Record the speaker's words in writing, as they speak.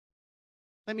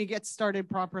Let me get started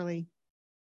properly.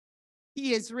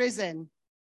 He is risen.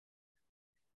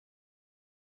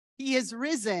 He is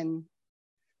risen.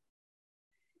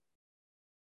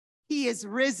 He is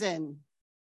risen.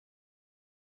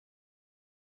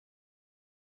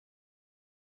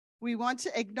 We want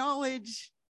to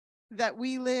acknowledge that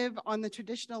we live on the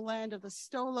traditional land of the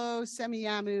Stolo,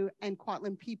 Semiahmoo, and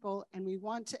Kwantlen people, and we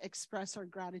want to express our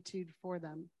gratitude for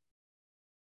them.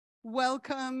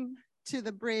 Welcome to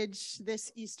the Bridge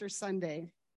this Easter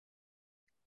Sunday.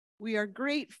 We are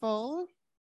grateful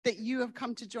that you have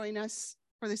come to join us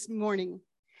for this morning.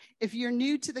 If you're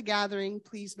new to the gathering,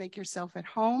 please make yourself at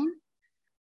home.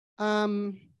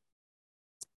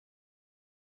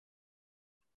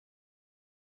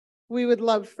 We would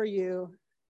love for you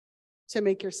to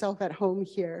make yourself at home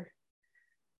here.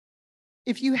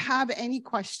 If you have any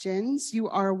questions, you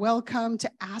are welcome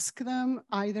to ask them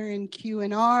either in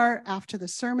Q&R after the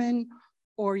sermon,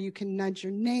 or you can nudge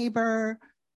your neighbor,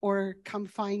 or come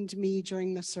find me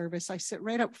during the service. I sit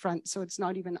right up front, so it's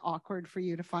not even awkward for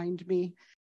you to find me.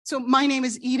 So my name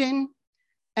is Eden,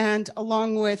 and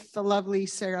along with the lovely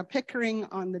Sarah Pickering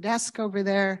on the desk over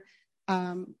there,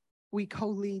 we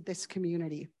co-lead this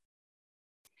community.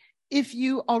 If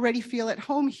you already feel at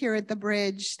home here at the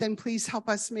Bridge, then please help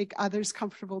us make others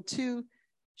comfortable too.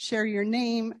 Share your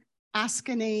name, ask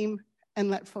a name, and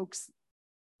let folks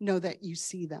know that you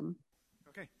see them.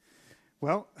 Okay.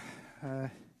 Well,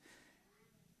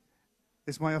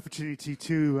 it's my opportunity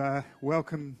to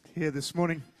welcome here this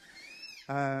morning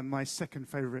my second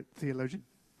favorite theologian.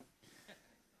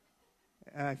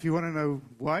 If you want to know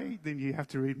why, then you have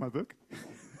to read my book.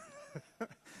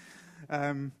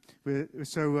 We're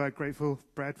so grateful,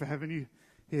 Brad, for having you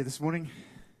here this morning.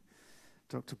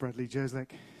 Dr. Bradley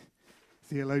Jerslak,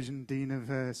 theologian, dean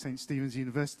of St. Stephen's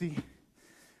University,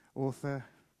 author,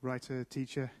 writer,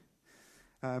 teacher.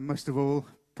 Most of all,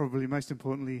 probably most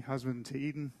importantly, husband to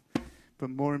Eden, but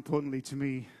more importantly to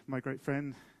me, my great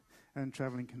friend and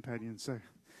traveling companion. So,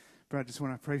 Brad, just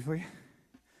want to pray for you.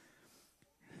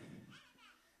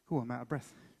 Oh, I'm out of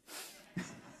breath.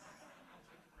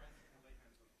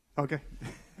 Okay.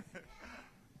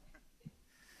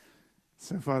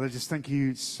 So, Father, just thank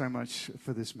you so much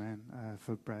for this man,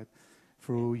 for Brad,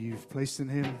 for all you've placed in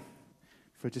him,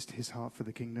 for just his heart for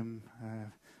the kingdom,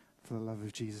 for the love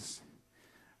of Jesus,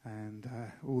 and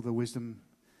all the wisdom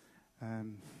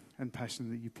and passion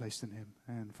that you placed in him.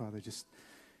 And, Father, just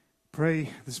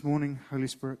pray this morning, Holy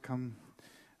Spirit, come,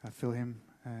 fill him,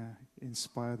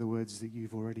 inspire the words that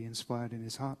you've already inspired in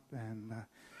his heart, and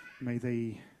may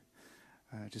they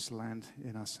just land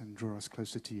in us and draw us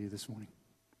closer to you this morning.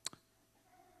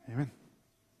 Amen.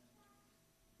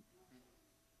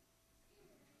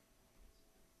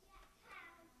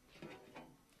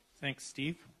 Thanks,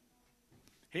 Steve.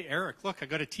 Hey, Eric, look, I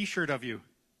got a T-shirt of you.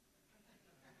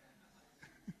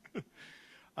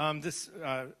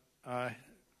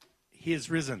 He is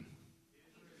risen.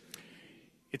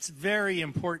 It's very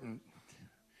important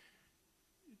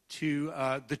to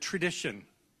the tradition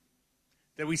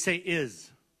that we say is,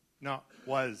 not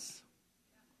was.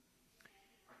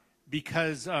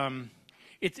 Because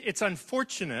it's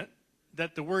unfortunate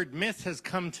that the word myth has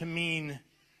come to mean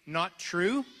not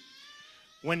true,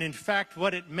 when in fact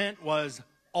what it meant was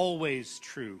always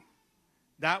true.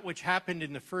 That which happened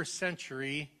in the first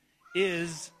century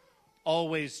is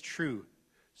always true.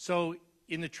 So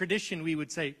in the tradition we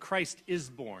would say Christ is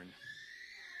born.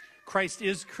 Christ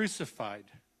is crucified.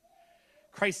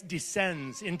 Christ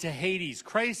descends into Hades.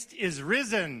 Christ is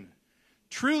risen.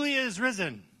 Truly is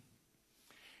risen.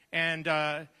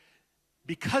 And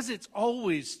because it's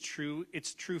always true,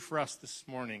 it's true for us this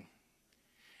morning.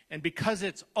 And because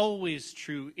it's always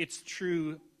true, it's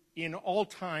true in all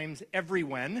times, every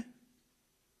when,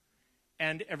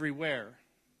 and everywhere,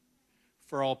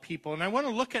 for all people. And I want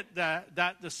to look at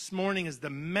that this morning as the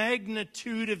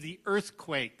magnitude of the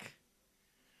earthquake,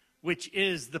 which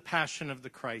is the passion of the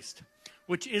Christ,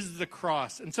 which is the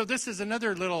cross. And so this is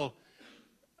another little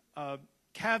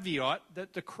caveat,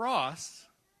 that the cross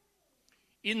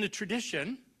in the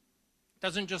tradition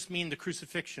doesn't just mean the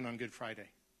crucifixion on Good Friday.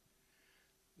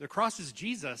 The cross is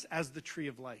Jesus as the tree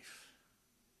of life.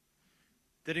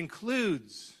 That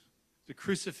includes the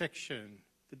crucifixion,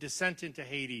 the descent into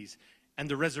Hades, and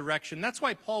the resurrection. That's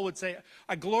why Paul would say,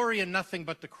 I glory in nothing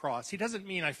but the cross. He doesn't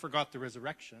mean I forgot the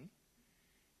resurrection.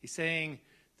 He's saying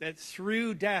that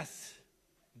through death,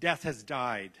 death has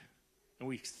died. And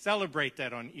we celebrate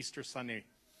that on Easter Sunday.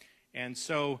 And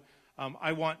so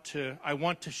I want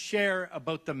to share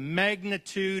about the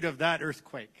magnitude of that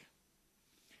earthquake.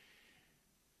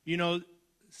 You know,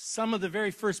 some of the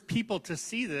very first people to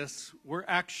see this were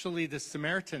actually the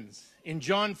Samaritans. In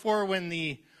John 4, when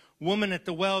the woman at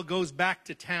the well goes back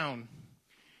to town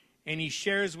and he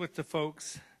shares with the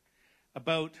folks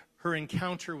about her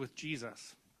encounter with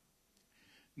Jesus,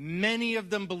 many of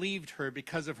them believed her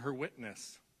because of her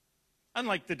witness,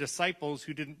 unlike the disciples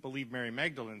who didn't believe Mary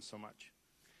Magdalene so much.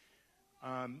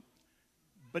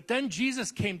 But then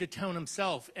Jesus came to town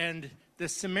himself, and the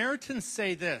Samaritans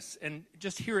say this, and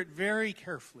just hear it very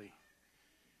carefully.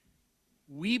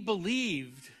 We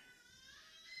believed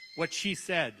what she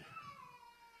said,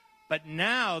 but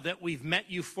now that we've met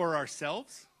you for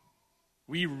ourselves,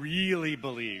 we really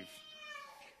believe.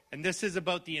 And this is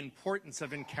about the importance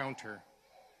of encounter.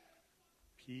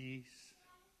 Peace.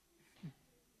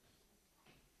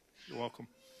 You're welcome.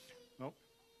 Nope.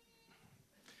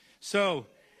 So,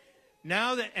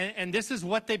 now that, and this is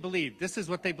what they believe. This is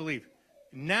what they believe.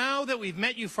 Now that we've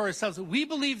met you for ourselves, we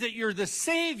believe that you're the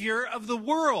Savior of the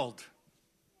world.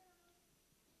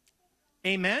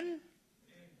 Amen?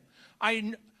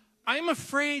 I'm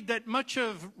afraid that much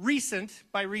of recent,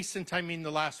 by recent I mean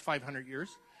the last 500 years,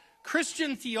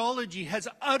 Christian theology has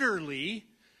utterly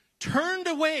turned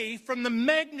away from the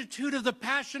magnitude of the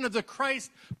passion of the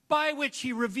Christ by which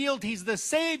he revealed he's the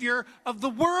Savior of the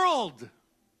world.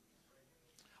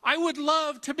 I would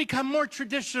love to become more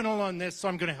traditional on this, so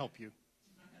I'm going to help you.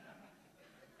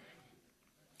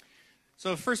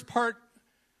 So the first part,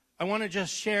 I want to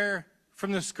just share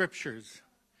from the scriptures.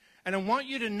 And I want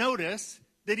you to notice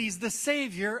that he's the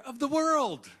Savior of the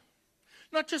world.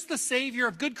 Not just the Savior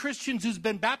of good Christians who's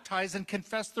been baptized and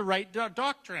confessed the right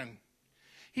doctrine.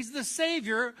 He's the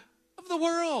Savior of the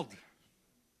world.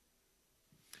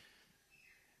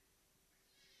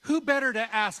 Who better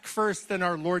to ask first than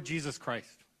our Lord Jesus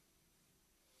Christ?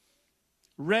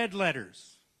 Red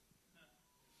letters.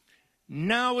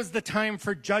 Now is the time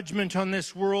for judgment on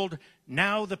this world.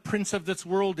 Now the prince of this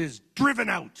world is driven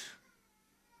out.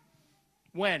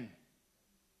 When?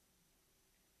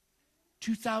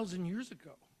 2,000 years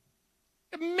ago.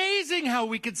 Amazing how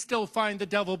we could still find the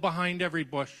devil behind every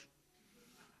bush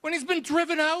when he's been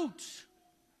driven out.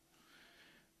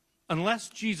 Unless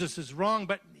Jesus is wrong,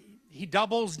 but he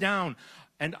doubles down.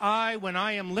 And when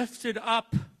I am lifted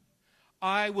up,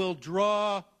 I will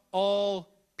draw all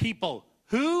people.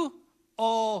 Who?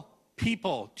 All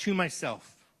people to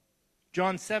myself.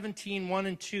 John 17, 1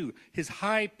 and 2, his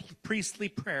high priestly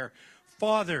prayer.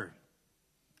 Father,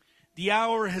 the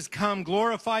hour has come.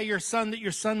 Glorify your Son, that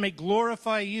your Son may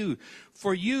glorify you.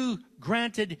 For you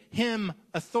granted him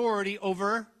authority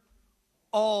over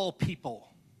all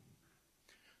people.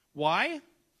 Why?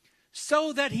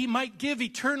 So that he might give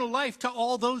eternal life to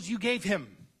all those you gave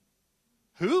him.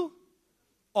 Who?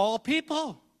 All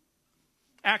people.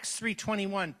 Acts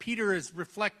 3:21. Peter is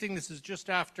reflecting. This is just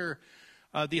after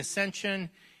the ascension.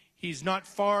 He's not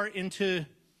far into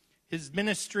his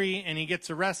ministry, and he gets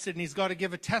arrested, and he's got to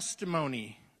give a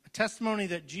testimony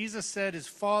that Jesus said his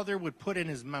Father would put in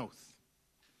his mouth.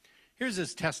 Here's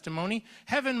his testimony.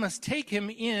 Heaven must take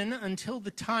him in until the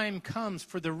time comes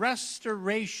for the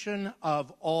restoration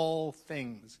of all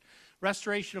things.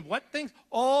 Restoration of what things?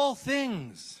 All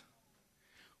things,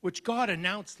 which God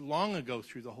announced long ago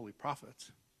through the holy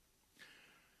prophets.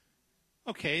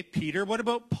 Okay, Peter, what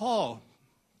about Paul?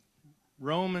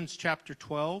 Romans chapter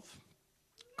 12.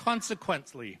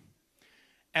 Consequently,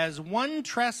 as one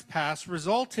trespass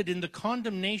resulted in the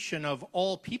condemnation of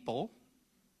all people,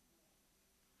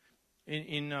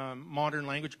 in modern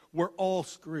language, we're all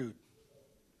screwed.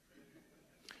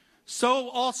 So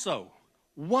also,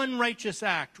 one righteous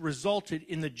act resulted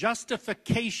in the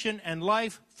justification and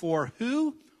life for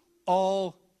who?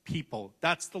 All people.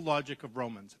 That's the logic of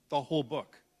Romans, the whole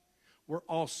book. We're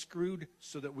all screwed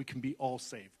so that we can be all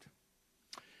saved.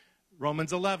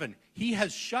 Romans 11, he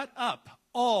has shut up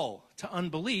all to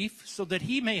unbelief so that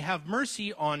he may have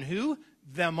mercy on who?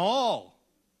 Them all.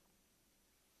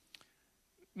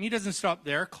 He doesn't stop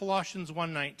there. Colossians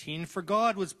 1:19, for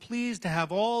God was pleased to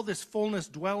have all this fullness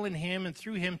dwell in him and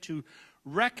through him to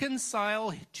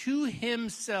reconcile to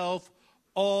himself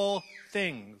all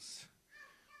things.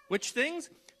 Which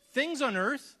things? Things on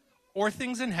earth or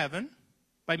things in heaven,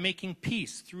 by making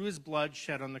peace through his blood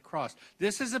shed on the cross.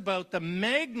 This is about the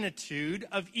magnitude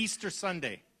of Easter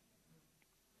Sunday.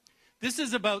 This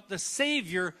is about the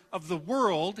Savior of the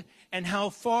world and how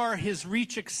far his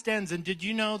reach extends. And did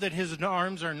you know that his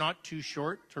arms are not too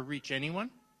short to reach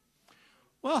anyone?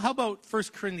 Well, how about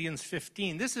 1 Corinthians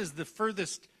 15? This is the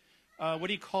furthest,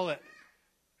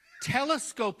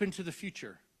 telescope into the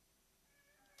future.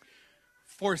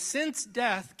 For since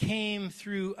death came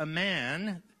through a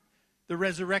man, the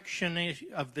resurrection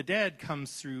of the dead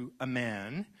comes through a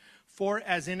man. For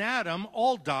as in Adam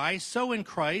all die, so in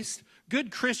Christ,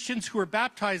 good Christians who are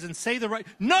baptized and say the right,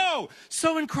 no!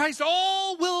 So in Christ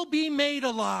all will be made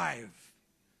alive.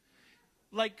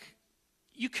 Like,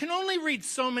 you can only read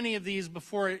so many of these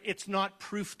before it's not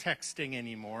proof texting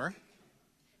anymore.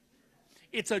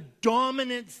 It's a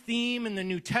dominant theme in the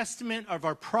New Testament of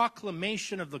our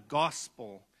proclamation of the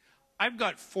gospel. I've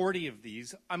got 40 of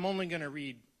these. I'm only going to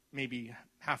read maybe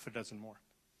half a dozen more.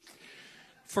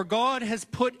 For God has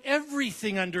put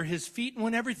everything under his feet, and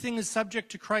when everything is subject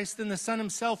to Christ, then the Son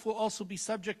himself will also be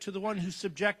subject to the one who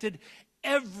subjected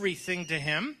everything to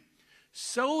him,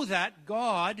 so that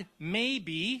God may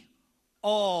be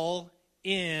all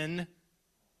in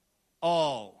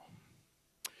all.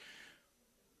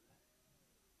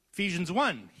 Ephesians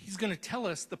 1, he's going to tell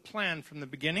us the plan from the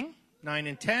beginning, 9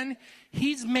 and 10.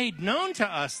 He's made known to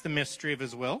us the mystery of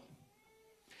his will,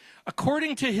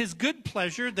 according to his good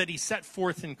pleasure that he set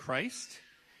forth in Christ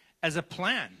as a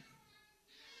plan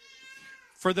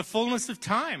for the fullness of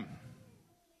time.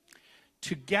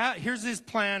 Here's his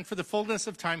plan for the fullness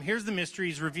of time. Here's the mystery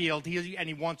he's revealed, and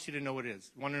he wants you to know what it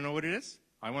is. Want to know what it is?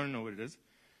 I want to know what it is.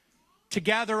 To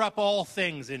gather up all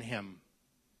things in him.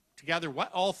 To gather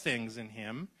what? All things in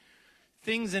him.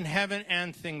 Things in heaven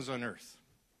and things on earth.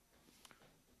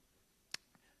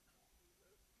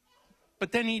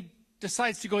 But then he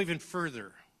decides to go even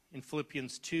further in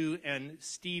Philippians 2, and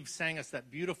Steve sang us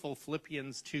that beautiful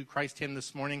Philippians 2 Christ hymn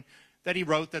this morning that he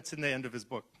wrote, that's in the end of his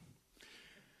book.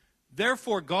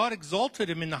 Therefore God exalted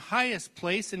him in the highest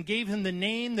place and gave him the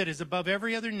name that is above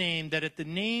every other name, that at the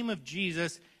name of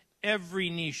Jesus every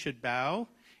knee should bow,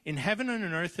 in heaven and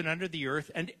on earth and under the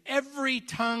earth, and every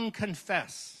tongue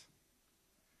confess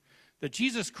that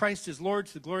Jesus Christ is Lord,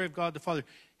 to the glory of God the Father.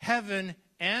 Heaven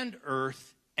and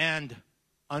earth and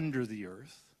under the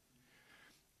earth.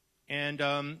 And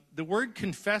the word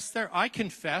confess there, I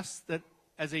confess that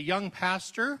as a young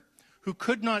pastor who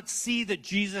could not see that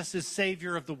Jesus is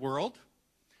Savior of the world,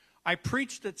 I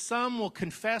preach that some will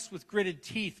confess with gritted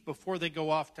teeth before they go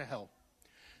off to hell.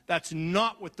 That's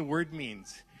not what the word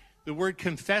means. The word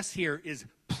confess here is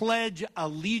pledge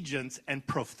allegiance and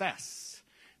profess.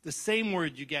 The same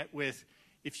word you get with,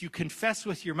 if you confess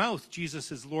with your mouth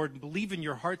Jesus is Lord and believe in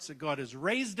your hearts that God has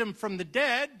raised him from the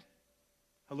dead,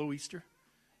 hello Easter,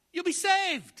 you'll be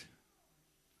saved.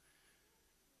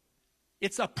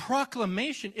 It's a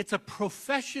proclamation. It's a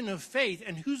profession of faith.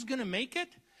 And who's going to make it?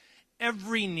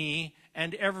 Every knee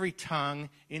and every tongue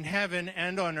in heaven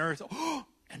and on earth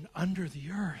and under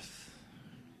the earth.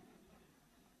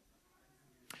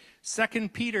 2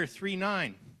 Peter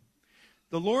 3:9.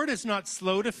 The Lord is not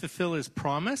slow to fulfill his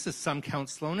promise, as some count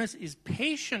slowness, is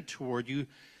patient toward you,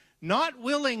 not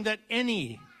willing that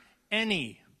any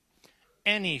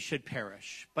should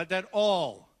perish, but that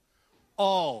all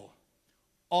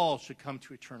should come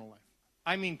to eternal life.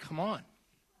 I mean, come on.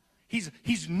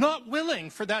 He's not willing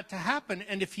for that to happen,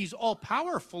 and if he's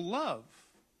all-powerful love,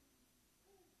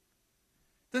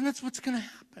 then that's what's going to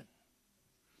happen.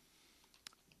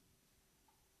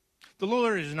 The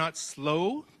Lord is not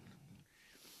slow.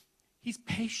 He's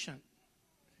patient.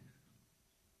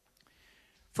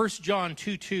 1 John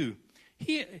 2:2.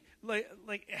 I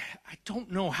don't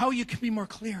know how you can be more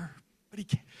clear, but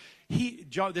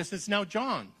John, this is now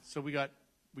John. So we got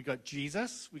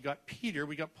Jesus, we got Peter,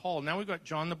 we got Paul. Now we got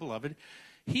John the Beloved.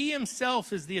 He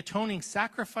himself is the atoning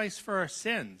sacrifice for our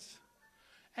sins,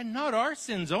 and not our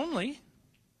sins only,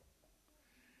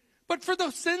 but for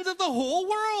the sins of the whole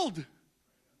world.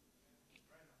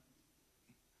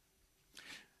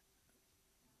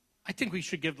 I think we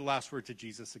should give the last word to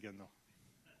Jesus again, though.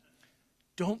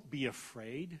 Don't be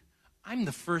afraid. I'm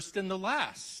the first and the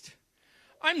last.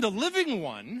 I'm the living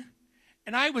one,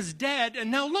 and I was dead,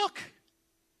 and now look.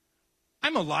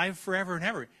 I'm alive forever and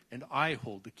ever, and I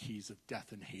hold the keys of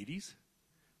death and Hades.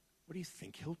 What do you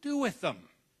think he'll do with them?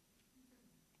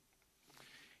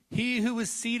 He who was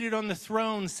seated on the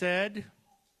throne said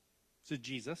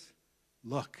Jesus,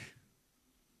 look,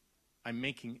 I'm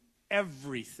making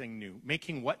everything new.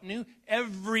 Making what new?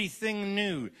 Everything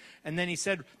new. And then he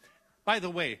said, by the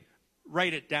way,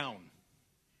 write it down.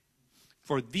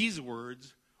 For these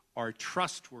words are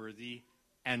trustworthy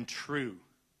and true.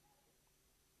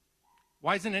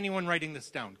 Why isn't anyone writing this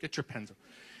down? Get your pens up.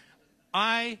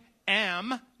 I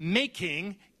am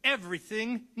making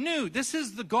everything new. This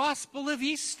is the gospel of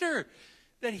Easter,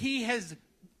 that he has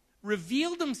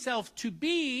revealed himself to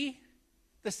be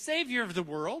the Savior of the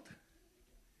world.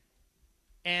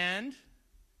 And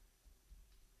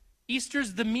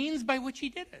Easter's the means by which he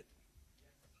did it.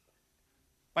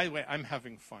 By the way, I'm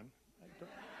having fun.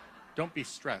 Don't be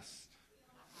stressed.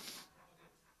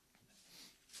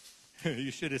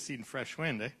 You should have seen Fresh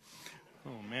Wind, eh?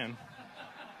 Oh, man.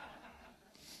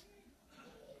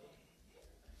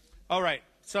 All right,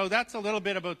 so that's a little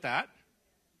bit about that.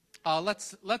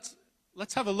 Let's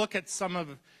have a look at some of,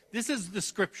 this is the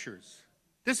scriptures.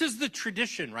 This is the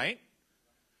tradition, right?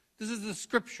 This is the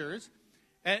scriptures.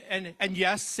 And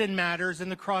yes, sin matters,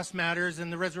 and the cross matters,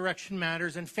 and the resurrection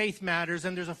matters, and faith matters,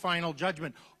 and there's a final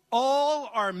judgment. All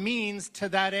are means to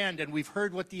that end, and we've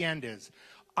heard what the end is.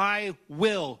 I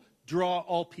will draw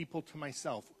all people to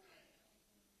myself.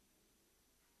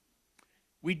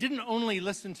 We didn't only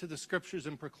listen to the scriptures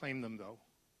and proclaim them, though.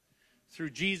 Through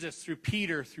Jesus, through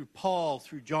Peter, through Paul,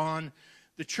 through John,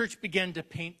 the church began to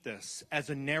paint this as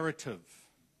a narrative.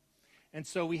 And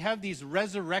so we have these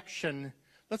resurrection.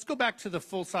 Let's go back to the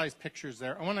full-size pictures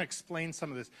there. I want to explain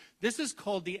some of this. This is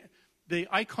called the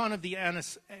icon of the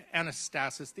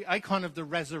anastasis, the icon of the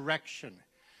resurrection.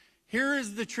 Here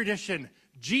is the tradition.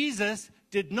 Jesus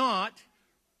did not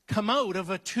come out of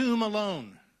a tomb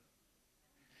alone.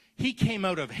 He came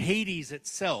out of Hades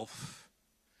itself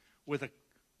with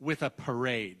a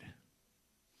parade.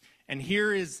 And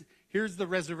here's the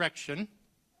resurrection.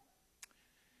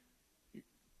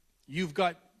 You've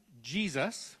got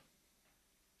Jesus,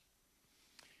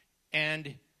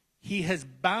 and he has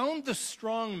bound the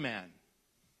strong man,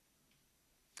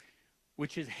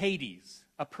 which is Hades,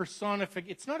 a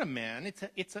it's not a man,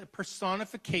 it's a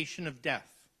personification of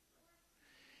death.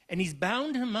 And he's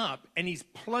bound him up, and he's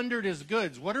plundered his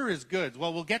goods. What are his goods?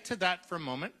 Well, we'll get to that for a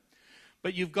moment.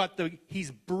 But you've got he's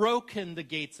broken the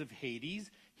gates of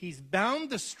Hades. He's bound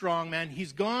the strong man.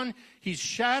 He's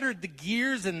shattered the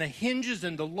gears and the hinges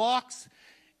and the locks,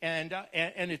 and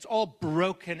it's all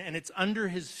broken, and it's under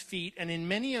his feet. And in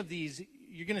many of these,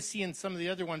 you're going to see in some of the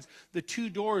other ones, the two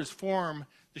doors form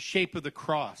the shape of the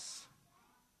cross.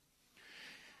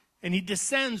 And he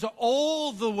descends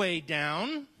all the way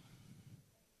down,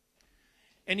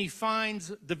 and he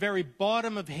finds the very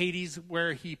bottom of Hades,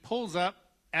 where he pulls up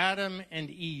Adam and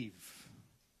Eve,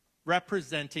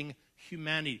 representing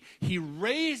humanity. He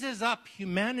raises up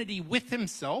humanity with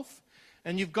himself,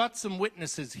 and you've got some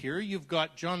witnesses here. You've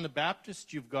got John the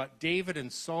Baptist, you've got David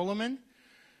and Solomon.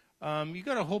 You've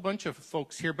got a whole bunch of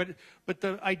folks here, but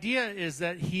the idea is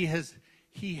that he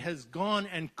has gone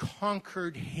and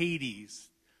conquered Hades.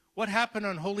 What happened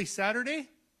on Holy Saturday?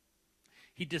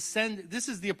 This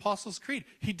is the Apostles' Creed.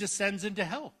 He descends into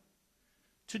hell.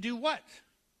 To do what?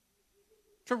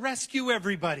 To rescue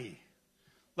everybody.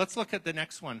 Let's look at the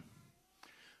next one.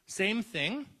 Same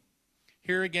thing.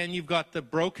 Here again, you've got the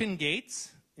broken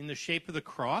gates in the shape of the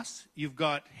cross. You've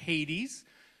got Hades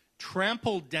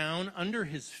trampled down under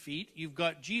his feet. You've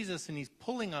got Jesus, and he's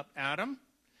pulling up Adam.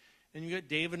 And you've got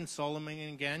David and Solomon,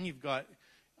 and again, you've got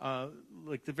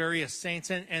like the various saints.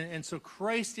 And so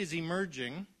Christ is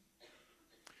emerging.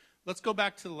 Let's go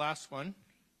back to the last one.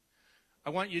 I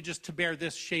want you just to bear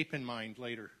this shape in mind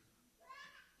later.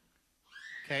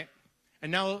 Okay?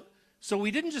 And now, so we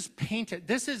didn't just paint it.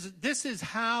 This is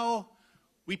how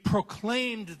we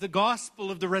proclaimed the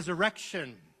gospel of the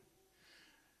resurrection.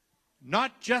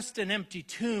 Not just an empty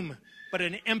tomb, but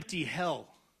an empty hell.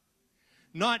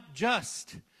 Not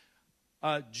just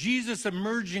Jesus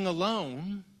emerging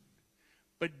alone,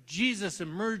 but Jesus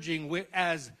emerging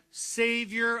as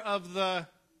Savior of the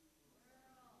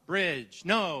bridge.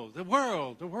 No, the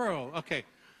world. Okay.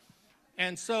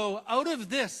 And so out of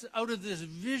this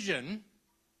vision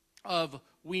of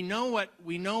we know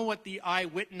what the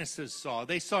eyewitnesses saw.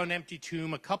 They saw an empty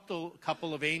tomb, a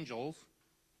couple of angels,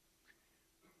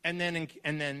 and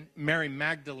then Mary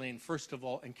Magdalene first of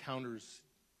all encounters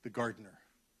the gardener.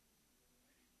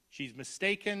 She's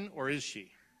mistaken, or is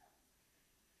she?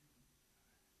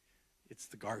 It's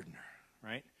the gardener,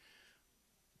 right?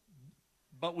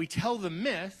 But we tell the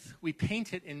myth, we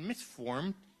paint it in myth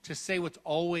form to say what's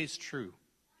always true.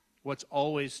 What's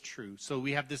always true. So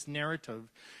we have this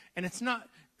narrative, and it's not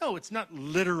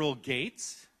literal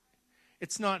gates.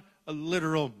 It's not a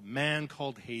literal man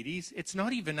called Hades. It's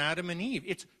not even Adam and Eve.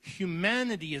 It's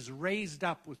humanity is raised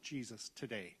up with Jesus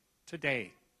today.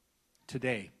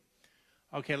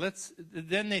 Okay,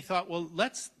 then they thought, well,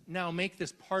 let's now make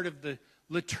this part of the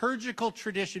liturgical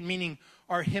tradition, meaning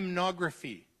our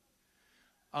hymnography.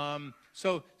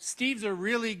 So Steve's a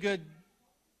really good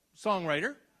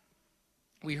songwriter.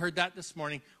 We heard that this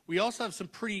morning. We also have some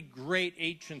pretty great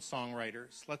ancient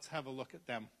songwriters. Let's have a look at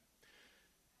them.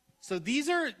 So these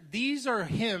are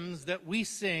hymns that we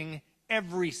sing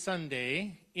every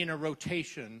Sunday in a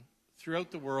rotation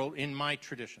throughout the world in my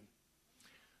tradition.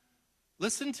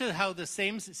 Listen to how the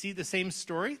same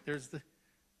story. There's the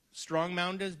strong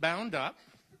mound is bound up.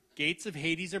 Gates of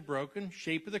Hades are broken.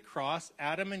 Shape of the cross,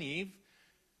 Adam and Eve.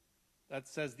 That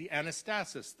says the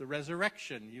anastasis, the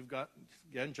resurrection. You've got,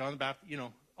 again, John the Baptist,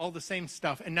 all the same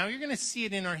stuff. And now you're going to see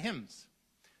it in our hymns.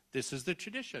 This is the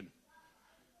tradition.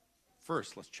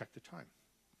 First, let's check the time.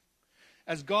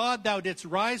 As God, thou didst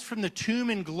rise from the tomb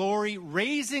in glory,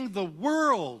 raising the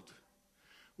world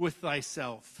with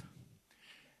thyself.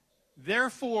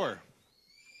 Therefore,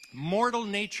 mortal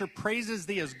nature praises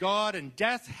thee as God, and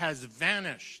death has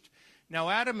vanished. Now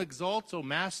Adam exalts, O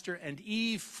Master, and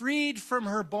Eve, freed from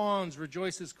her bonds,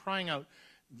 rejoices, crying out,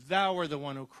 Thou art the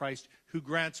one, O Christ, who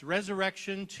grants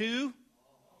resurrection to...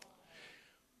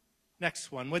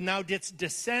 Next one. When thou didst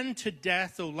descend to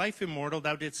death, O life immortal,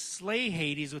 thou didst slay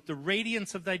Hades with the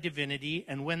radiance of thy divinity,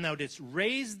 and when thou didst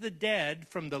raise the dead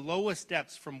from the lowest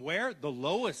depths, from where? The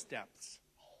lowest depths.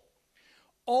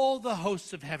 All the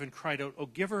hosts of heaven cried out, O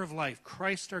giver of life,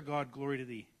 Christ our God, glory to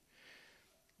thee.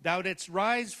 Thou didst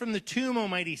rise from the tomb, O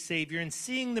mighty Savior, and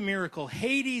seeing the miracle,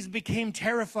 Hades became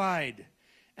terrified,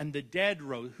 and the dead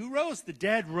rose. Who rose? The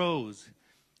dead rose.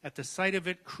 At the sight of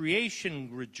it, creation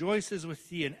rejoices with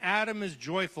thee, and Adam is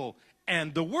joyful,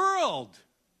 and the world.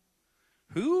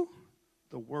 Who?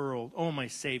 The world. O my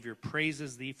Savior,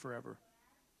 praises thee forever.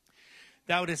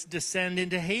 Thou didst descend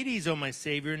into Hades, O my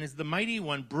Savior, and as the mighty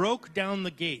one broke down the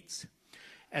gates.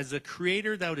 As a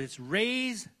creator, thou didst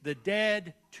raise the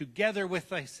dead together with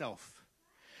thyself,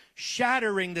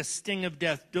 shattering the sting of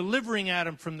death, delivering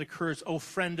Adam from the curse, O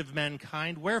friend of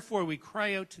mankind. Wherefore we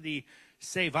cry out to thee,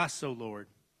 save us, O Lord.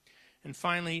 And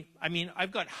finally,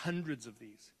 I've got hundreds of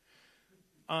these.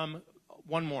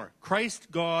 One more. Christ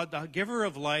God, the giver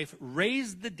of life,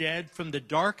 raised the dead from the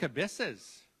dark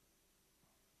abysses.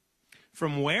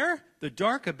 From where? The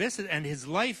dark abysses, and his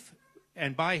life,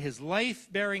 and by his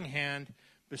life-bearing hand,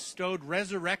 bestowed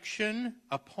resurrection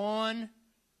upon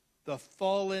the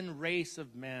fallen race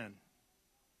of man.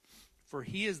 For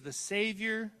he is the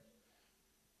Savior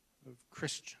of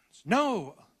Christians.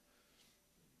 No!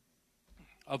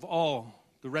 Of all,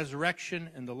 the resurrection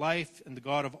and the life and the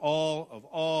God of all, of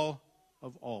all,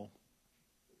 of all.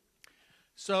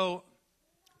 So,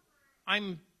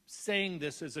 I'm saying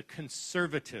this as a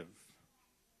conservative.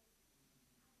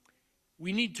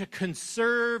 We need to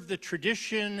conserve the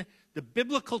tradition, the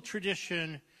biblical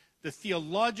tradition, the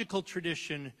theological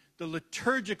tradition, the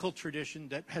liturgical tradition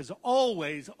that has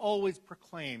always, always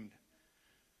proclaimed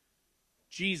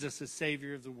Jesus as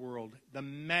Savior of the world, the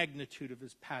magnitude of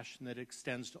his passion that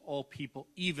extends to all people,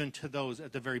 even to those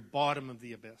at the very bottom of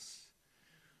the abyss.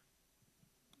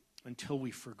 Until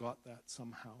we forgot that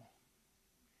somehow.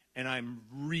 And I'm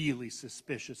really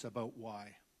suspicious about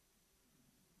why.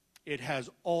 It has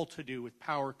all to do with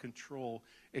power, control,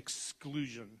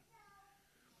 exclusion.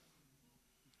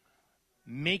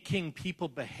 Making people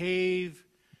behave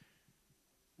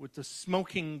with the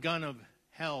smoking gun of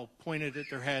hell pointed at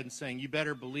their head and saying, you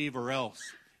better believe or else.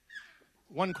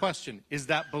 One question, is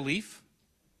that belief?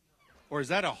 Or is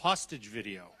that a hostage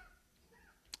video?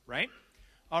 Right?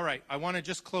 All right, I want to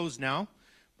just close now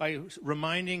by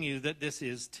reminding you that this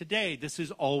is today. This is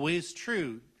always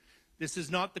true. This is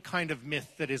not the kind of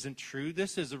myth that isn't true.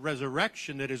 This is a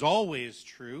resurrection that is always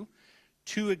true.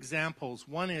 Two examples.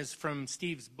 One is from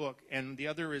Steve's book, and the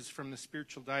other is from the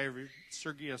Spiritual Diary of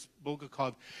Sergius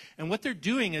Bulgakov. And what they're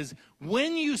doing is,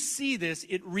 when you see this,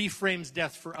 it reframes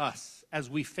death for us as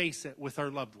we face it with our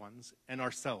loved ones and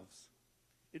ourselves.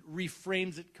 It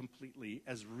reframes it completely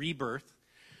as rebirth.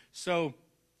 So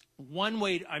one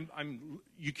way,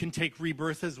 you can take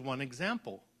rebirth as one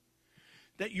example.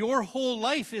 That your whole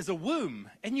life is a womb,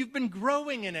 and you've been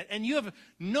growing in it, and you have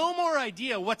no more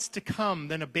idea what's to come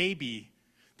than a baby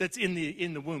that's in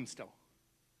the womb still.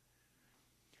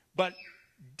 But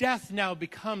death now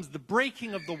becomes the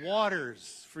breaking of the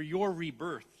waters for your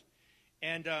rebirth.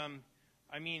 And,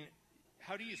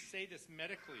 how do you say this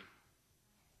medically?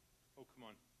 Oh, come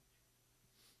on.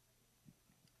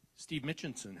 Steve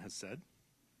Mitchinson has said,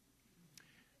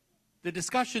 the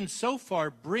discussion so far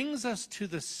brings us to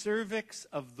the cervix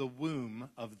of the womb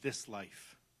of this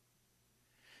life.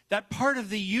 That part of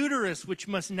the uterus which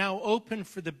must now open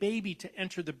for the baby to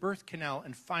enter the birth canal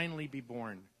and finally be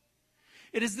born.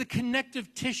 It is the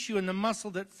connective tissue and the muscle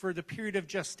that for the period of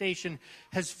gestation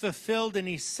has fulfilled an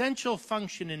essential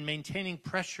function in maintaining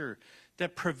pressure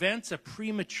that prevents a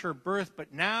premature birth,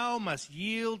 but now must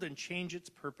yield and change its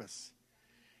purpose.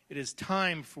 It is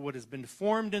time for what has been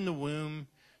formed in the womb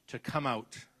to come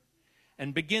out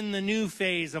and begin the new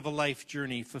phase of a life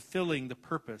journey, fulfilling the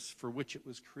purpose for which it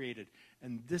was created.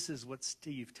 And this is what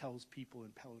Steve tells people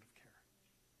in palliative care.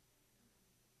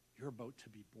 You're about to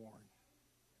be born.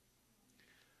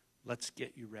 Let's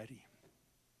get you ready.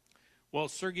 Well,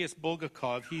 Sergius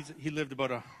Bulgakov, he lived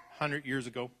about 100 years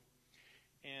ago.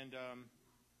 And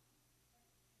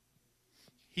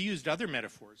he used other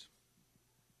metaphors.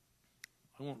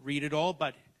 I won't read it all,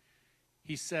 but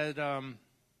he said, well,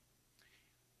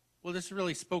 this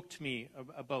really spoke to me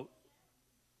about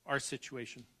our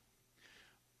situation.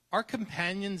 Our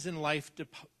companions in life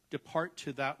depart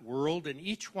to that world, and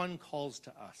each one calls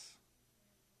to us.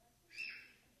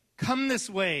 Come this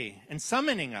way, and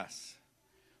summoning us.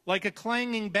 Like a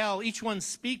clanging bell, each one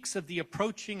speaks of the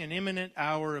approaching and imminent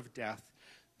hour of death.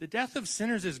 The death of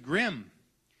sinners is grim,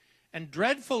 and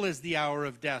dreadful is the hour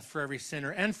of death for every sinner,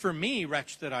 and for me,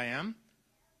 wretch that I am.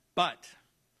 But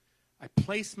I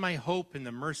place my hope in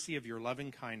the mercy of your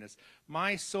loving kindness.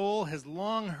 My soul has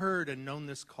long heard and known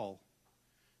this call,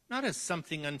 not as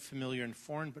something unfamiliar and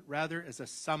foreign, but rather as a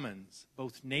summons,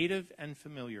 both native and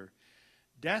familiar.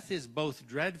 Death is both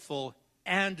dreadful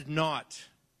and not.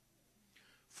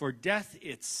 For death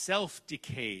itself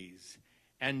decays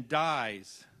and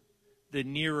dies the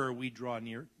nearer we draw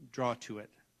to it.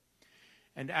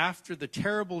 And after the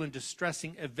terrible and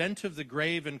distressing event of the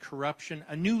grave and corruption,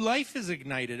 a new life is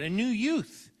ignited, a new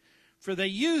youth. For the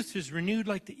youth is renewed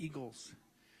like the eagles.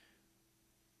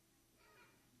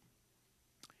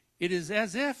 It is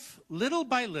as if, little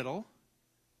by little,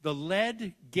 the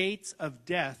lead gates of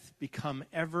death become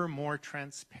ever more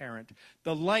transparent.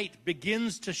 The light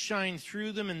begins to shine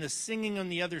through them, and the singing on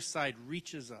the other side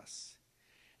reaches us.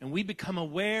 And we become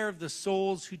aware of the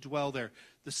souls who dwell there.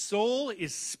 The soul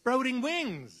is sprouting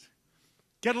wings.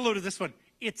 Get a load of this one.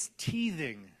 It's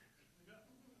teething.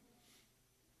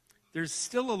 There's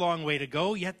still a long way to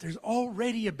go, yet there's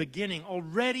already a beginning.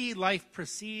 Already life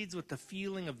proceeds with the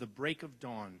feeling of the break of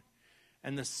dawn,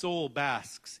 and the soul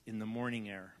basks in the morning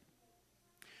air.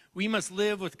 We must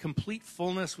live with complete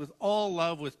fullness, with all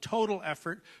love, with total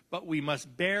effort, but we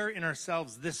must bear in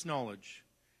ourselves this knowledge.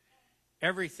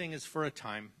 Everything is for a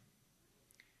time,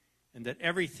 and that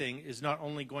everything is not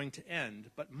only going to end,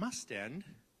 but must end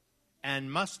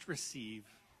and must receive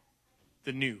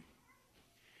the new.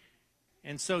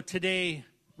 And so today,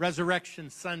 Resurrection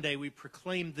Sunday, we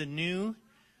proclaim the new.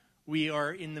 We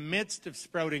are in the midst of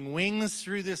sprouting wings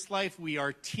through this life. We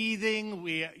are teething.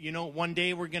 One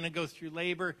day we're going to go through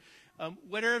labor.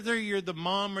 Whatever you're, the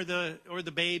mom or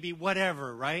the baby,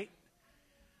 whatever, right?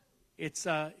 It's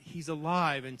he's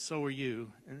alive, and so are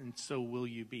you, and so will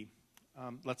you be.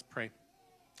 Let's pray.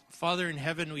 Father in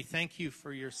heaven, we thank you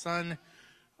for your Son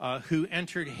who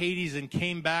entered Hades and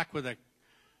came back with a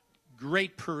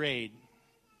great parade,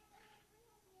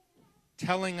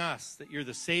 telling us that you're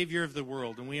the Savior of the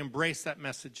world, and we embrace that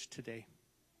message today.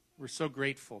 We're so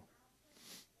grateful.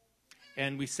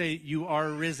 And we say you are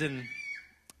risen,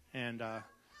 and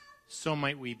so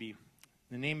might we be. In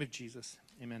the name of Jesus,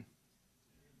 amen.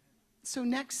 So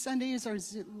next Sunday is our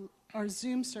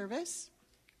Zoom service.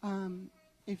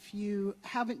 If you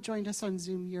haven't joined us on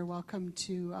Zoom, you're welcome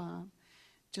to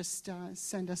just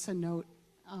send us a note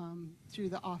through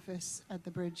the office at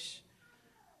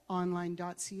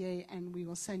thebridgeonline.ca, and we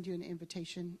will send you an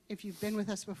invitation. If you've been with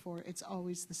us before, it's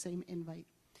always the same invite.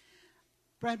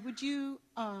 Brad, would you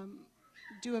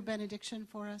do a benediction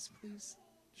for us, please?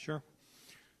 Sure.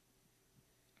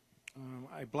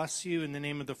 I bless you in the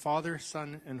name of the Father,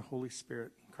 Son, and Holy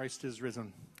Spirit. Christ is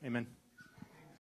risen. Amen.